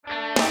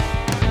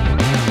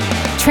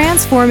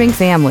transforming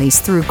families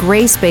through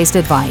grace-based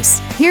advice.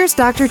 Here's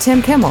Dr.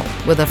 Tim Kimmel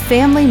with a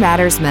Family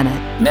Matters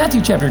Minute.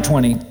 Matthew chapter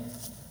 20.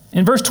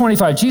 In verse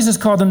 25, Jesus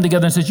called them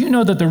together and says, "You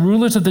know that the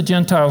rulers of the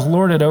Gentiles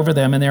lord it over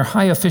them, and their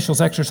high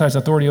officials exercise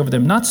authority over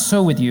them. Not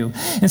so with you.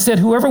 Instead,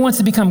 whoever wants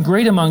to become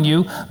great among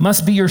you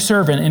must be your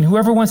servant, and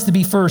whoever wants to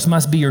be first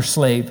must be your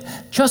slave.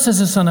 Just as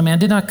the Son of Man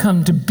did not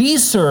come to be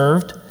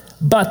served,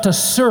 but to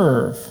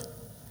serve."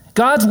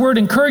 God's word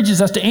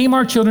encourages us to aim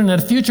our children at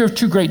a future of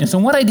true greatness.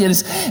 And what I did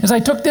is I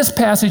took this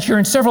passage here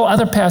and several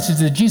other passages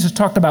that Jesus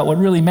talked about what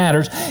really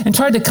matters and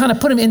tried to kind of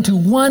put them into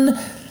one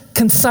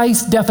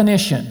concise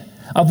definition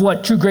of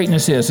what true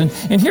greatness is. And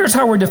here's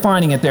how we're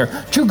defining it there.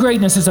 True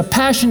greatness is a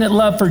passionate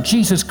love for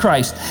Jesus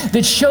Christ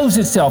that shows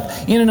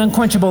itself in an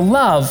unquenchable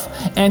love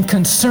and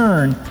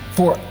concern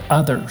for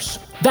others.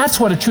 That's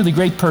what a truly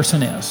great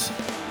person is.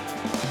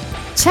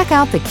 Check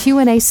out the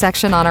Q&A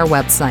section on our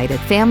website at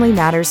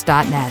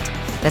familymatters.net.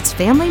 That's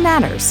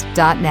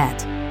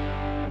familymatters.net.